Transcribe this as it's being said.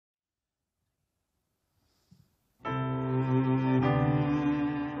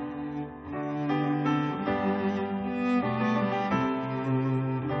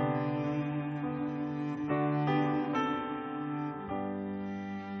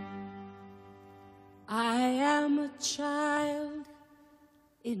am a child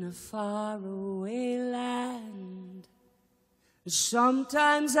in a faraway land.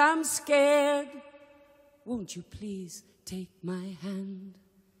 Sometimes I'm scared. Won't you please take my hand?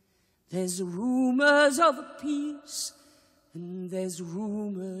 There's rumors of a peace and there's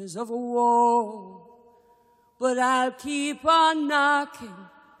rumors of a war, but I'll keep on knocking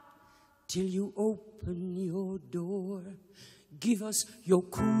till you open your door. Give us your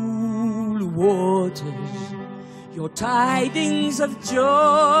cool waters, your tidings of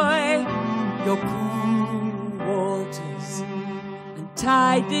joy, your cool waters and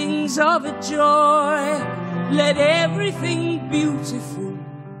tidings of a joy. Let everything beautiful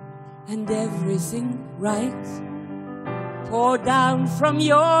and everything right pour down from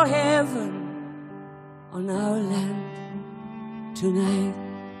your heaven on our land tonight.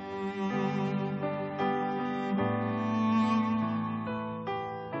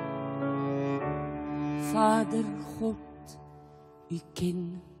 Vader God, U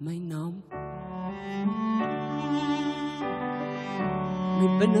ken my naam, my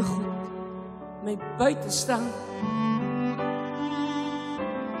binnegoed, my buitestaan,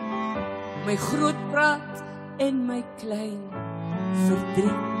 my groot praat en my klein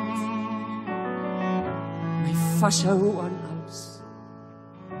verdriet, my vashou aan alles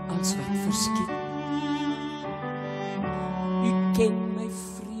wat verskiet. U ken my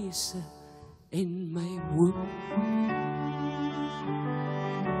vrese en my hoop,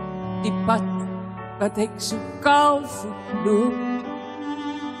 die pad wat ek so kaalvoet loop,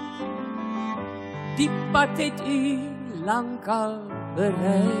 die pad het U lang al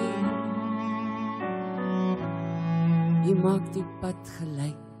berei. U maak die pad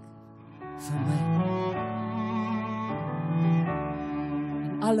gelyk vir my.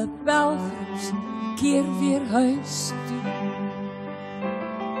 En alle pelgrims keer weer huis toe.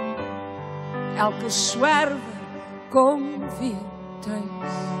 Elke swerwer kom weer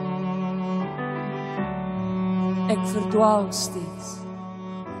thuis. Ek verdwaal steeds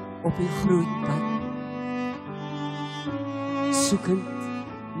op die groot pad, soekend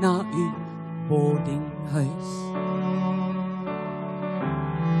na U boardinghuis.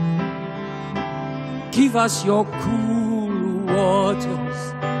 Give us your cool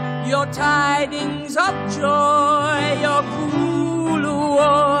waters, your tidings of joy, your cool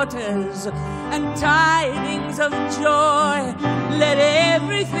waters and tidings of joy. Let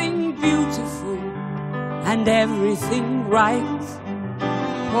everything beautiful and everything right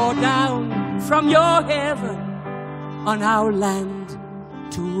pour down from your heaven on our land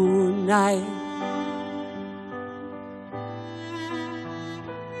tonight.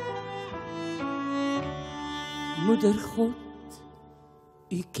 Moeder God,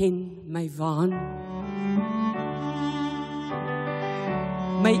 U ken my waan,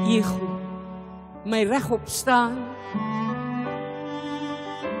 my ego, my regop staan,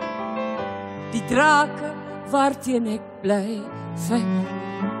 die drake waarteen ek bly veg.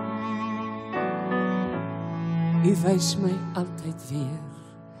 U wys my altyd weer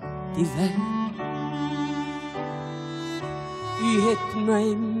die weg. U het my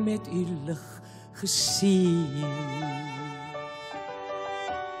met U lig gesien.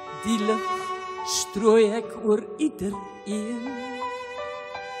 Die lig strooi ek oor iedereen.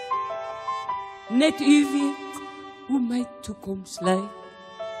 Net U weet hoe my toekoms lyk.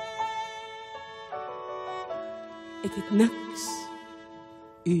 Ek het niks,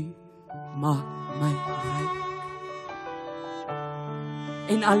 U maak my ryk.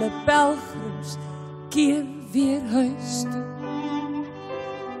 En alle pelgrims keer weer huis toe.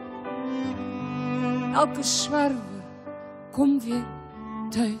 Elke swerwer kom weer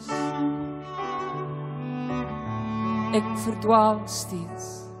thuis. Ek verdwaal steeds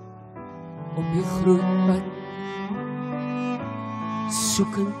op die groot pad,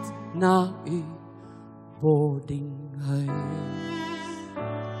 soekend na U boardinghuis.